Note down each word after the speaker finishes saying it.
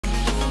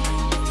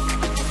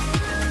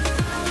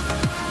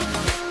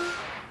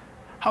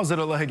How's it,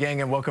 Aloha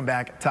gang, and welcome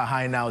back to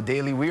High Now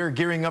Daily. We are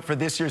gearing up for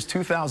this year's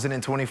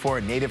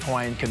 2024 Native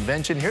Hawaiian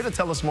Convention. Here to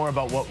tell us more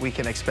about what we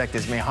can expect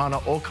is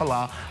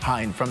Mehanaokala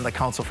Hind from the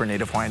Council for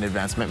Native Hawaiian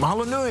Advancement.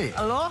 Mahalo nui.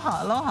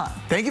 Aloha, aloha.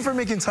 Thank you for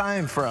making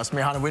time for us,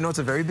 Mehana. We know it's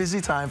a very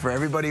busy time for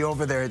everybody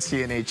over there at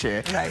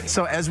CNHA. Right.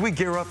 So as we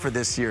gear up for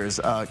this year's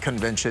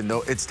convention,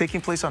 though, it's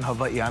taking place on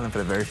Hawaii Island for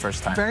the very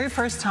first time. Very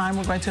first time.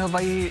 We're going to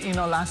Hawaii. You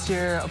know, last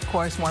year, of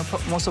course,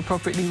 most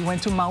appropriately, we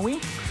went to Maui.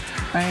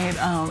 Right,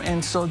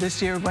 and so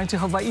this year we're going to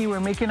Hawaii. We're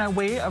making our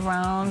way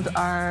around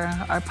our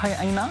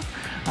Pai'aina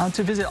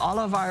to visit all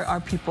of our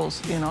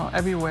peoples, you know,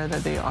 everywhere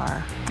that they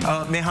are.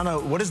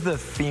 Mehana, what is the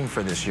theme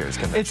for this year's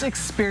convention? It's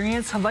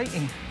Experience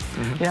Hawaii.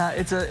 Mm-hmm. Yeah,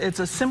 it's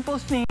a simple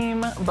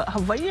theme, but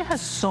Hawaii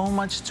has so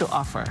much to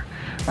offer,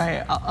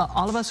 right?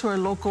 All of us who are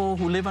local,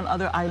 who live on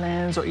other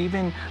islands, or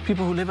even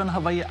people who live on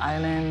Hawaii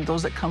Island,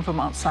 those that come from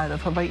outside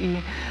of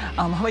Hawaii,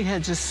 Hawaii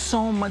has just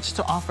so much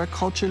to offer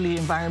culturally,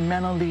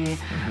 environmentally,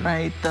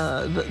 right?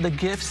 The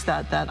gifts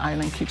that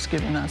island keeps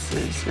giving us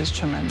is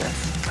tremendous.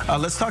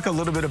 Let's talk a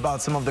little bit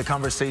about some of the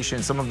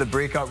conversations, some of the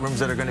breakout rooms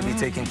that are going to be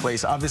taking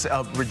place. Obviously,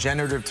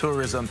 regenerative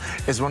tourism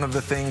is one of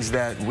the things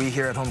that we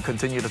here at home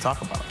continue to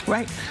talk about.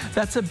 Right.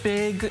 That's a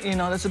big,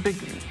 that's a big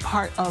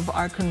part of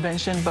our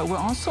convention, but we're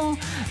also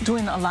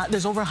doing a lot.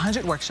 There's over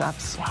 100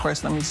 workshops. Wow. Of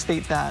course, let me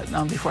state that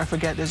before I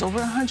forget. There's over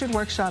 100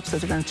 workshops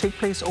that are going to take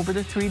place over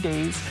the 3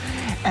 days.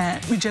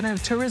 And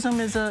regenerative tourism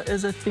is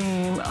a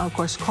theme. Of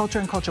course, culture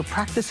and cultural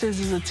practices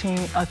is a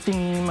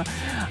theme.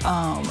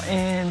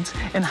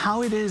 And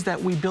how it is that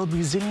we build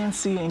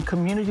resiliency in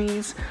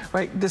communities,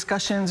 right?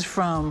 Discussions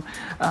from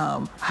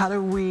how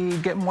do we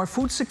get more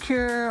food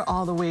secure,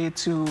 all the way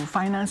to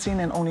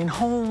financing and owning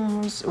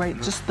homes, right?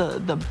 Just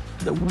the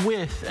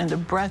width and the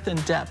breadth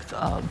and depth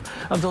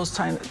of those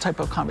type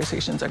of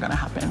conversations are going to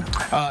happen.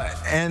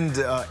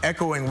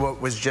 Echoing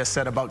what was just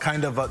said about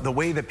kind of the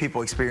way that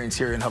people experience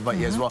here in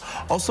Hawaii as well.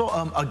 Also,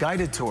 a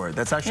guided tour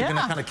that's actually going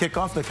to kind of kick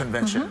off the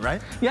convention,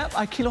 right? Yep,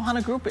 our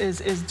Kilohana group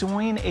is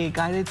doing a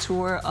guided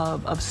tour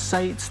of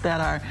sites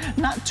that are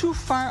not too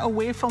far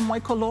away from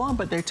Waikoloa,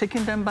 but they're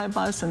taking them by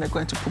bus and they're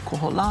going to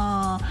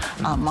Pukohola,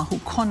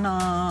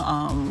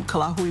 Mahukona,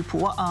 Kalahui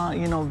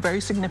Pua'a,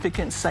 very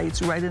significant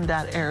sites right in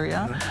that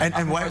area.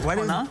 And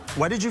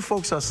why did you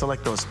folks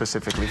select those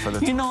specifically for the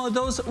tour?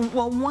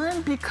 Well,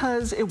 one,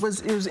 because it was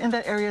in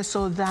that area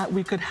so that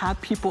we could have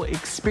people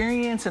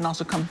experience and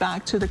also come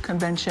back to the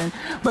convention.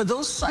 But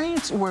those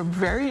sites were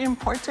very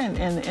important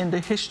in the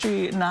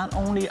history not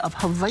only of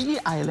Hawaii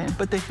Island,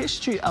 but the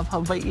history of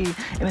Hawaii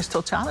in its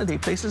totality.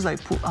 Places like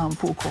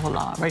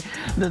Pu'ukohola, right?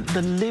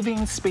 The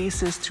living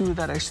spaces too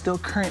that are still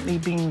currently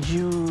being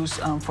used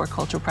for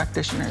cultural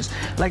practitioners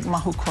like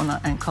Mahukona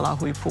and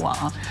Kalahui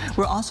Pua'a.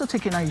 We're also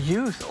taking our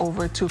youth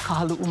over to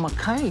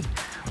Kahalu'umakai,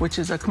 which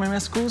is a Kamehameha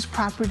Schools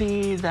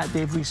property that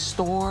they've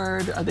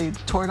restored. They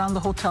tore down the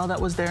hotel that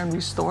was there and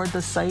restored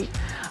the site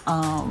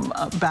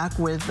back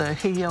with the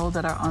heiau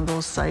that are on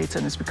those sites,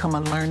 and it's become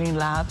a learning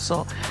lab.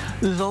 So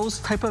those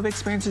type of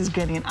experiences,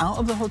 getting out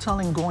of the hotel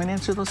and going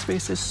into those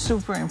spaces,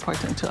 super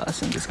important to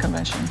us in this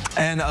convention.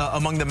 And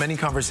among the many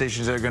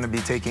conversations that are going to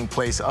be taking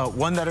place,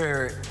 one that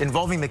are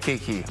involving the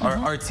keiki,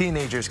 our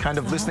teenagers kind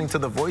of listening to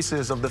the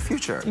voices of the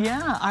future.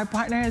 Yeah, our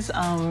partners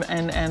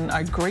and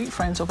our great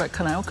friends over at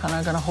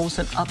Mehanaokala are going to host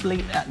an up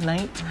late at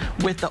night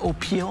with the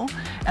Opio,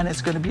 and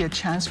it's going to be a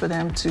chance for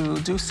them to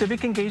do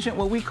civic engagement,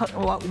 what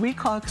we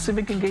call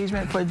civic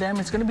engagement for them.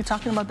 It's going to be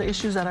talking about the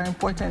issues that are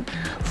important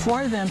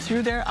for them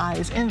through their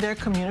eyes in their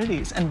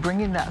communities and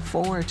bringing that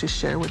forward to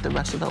share with the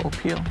rest of the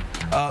Opio.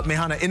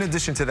 Mehana, in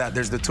addition to that,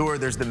 there's the tour,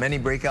 there's the many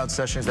breakout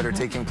sessions that are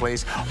taking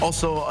place.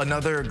 Also,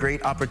 another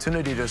great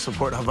opportunity to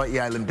support Hawaii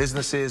Island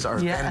businesses, our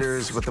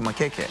vendors with the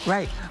makeke.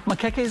 Right.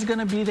 Makeke is going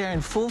to be there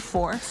in full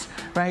force,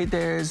 right?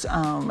 There's,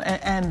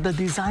 and the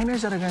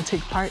designers that are going to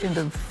take part in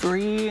the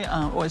free,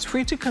 or it's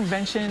free to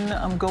convention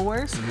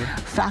goers,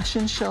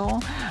 fashion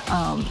show.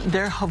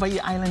 They're Hawaii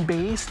Island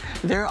based.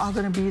 They're all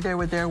going to be there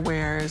with their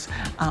wares.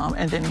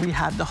 And then we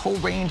have the whole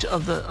range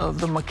of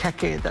the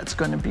makeke that's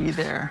going to be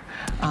there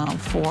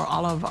for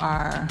all of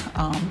our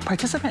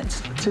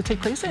participants to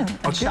take place in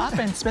and shop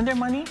and spend their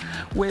money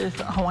with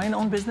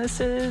Hawaiian-owned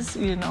businesses,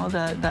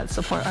 that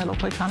support our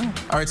local economy.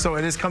 All right, so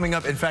it is coming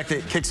up. In fact,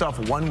 it kicks off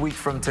 1 week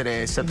from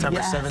today,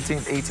 September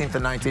 17th, 18th,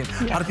 and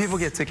 19th. How do people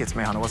get tickets,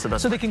 Mehana? What's the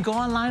best way? So they can go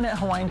online at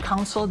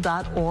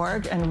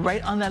hawaiiancouncil.org, and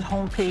right on that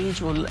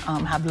homepage we'll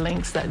have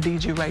links that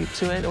lead you right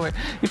to it. Or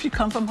if you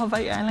come from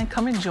Hawaii Island,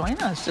 come and join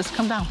us. Just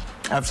come down.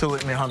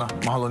 Absolutely, Mehana.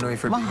 Mahalo nui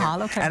for being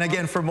here. And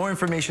again, for more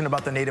information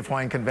about the Native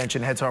Hawaiian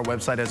Convention, head to our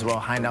website as well,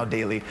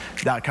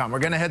 HighNowDaily.com. We're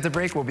going to head to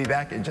break. We'll be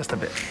back in just a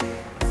bit.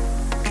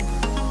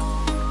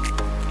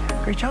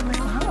 Great job,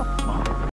 Mehana.